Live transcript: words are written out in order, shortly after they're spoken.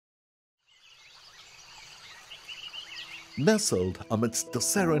Nestled amidst the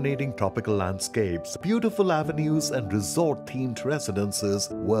serenading tropical landscapes, beautiful avenues and resort-themed residences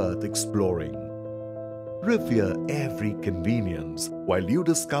worth exploring. Revere every convenience while you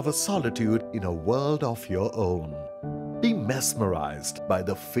discover solitude in a world of your own. Be mesmerized by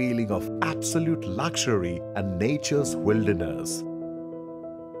the feeling of absolute luxury and nature's wilderness.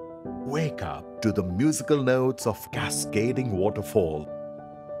 Wake up to the musical notes of cascading waterfall.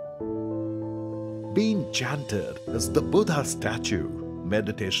 Be enchanted as the Buddha statue,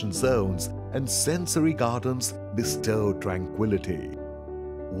 meditation zones, and sensory gardens bestow tranquility.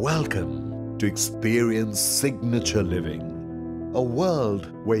 Welcome to experience signature living, a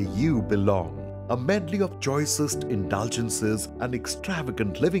world where you belong. A medley of choicest indulgences and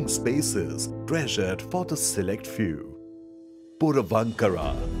extravagant living spaces treasured for the select few.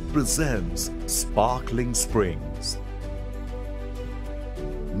 Purva presents Sparkling Springs.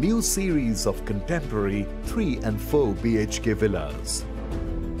 New series of contemporary 3 and 4 BHK villas.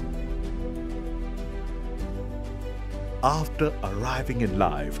 After arriving in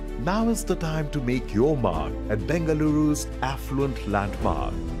life, now is the time to make your mark at Bengaluru's affluent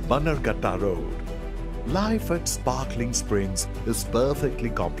landmark, Bannerghatta Road. Life at Sparkling Springs is perfectly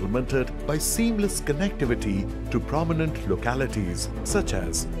complemented by seamless connectivity to prominent localities such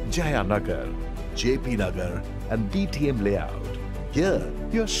as Jayanagar, JP Nagar, and DTM layout. Here,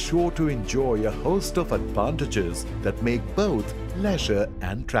 you're sure to enjoy a host of advantages that make both leisure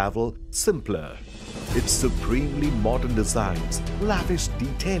and travel simpler. Its supremely modern designs, lavish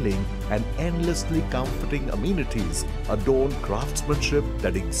detailing, and endlessly comforting amenities adorn craftsmanship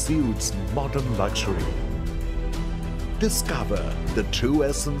that exudes modern luxury. Discover the true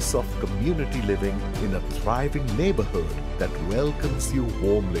essence of community living in a thriving neighborhood that welcomes you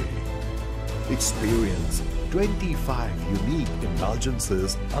warmly. Experience 25 unique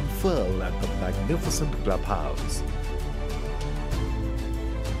indulgences unfurl at the magnificent clubhouse.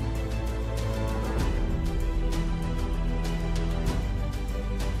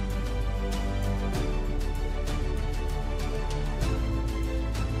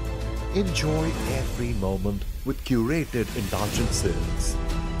 Enjoy every moment with curated indulgences.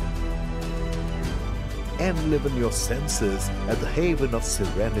 Enliven your senses at the haven of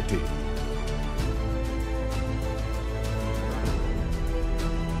serenity.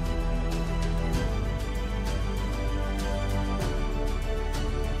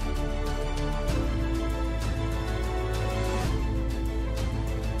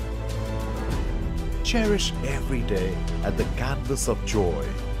 Cherish every day at the canvas of joy.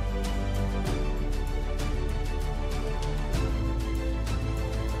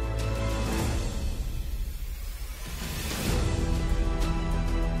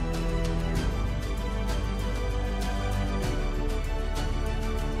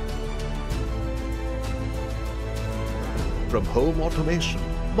 From home automation,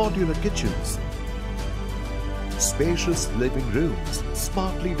 modular kitchens, spacious living rooms,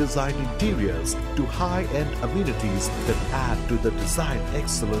 smartly designed interiors to high-end amenities that add to the design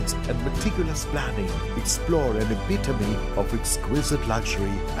excellence and meticulous planning, explore an epitome of exquisite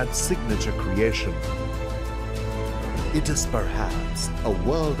luxury and signature creation. It is perhaps a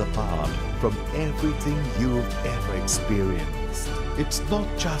world apart from everything you've ever experienced. It's not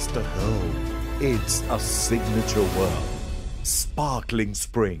just a home, it's a signature world. Sparkling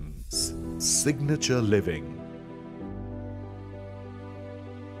Springs, signature living.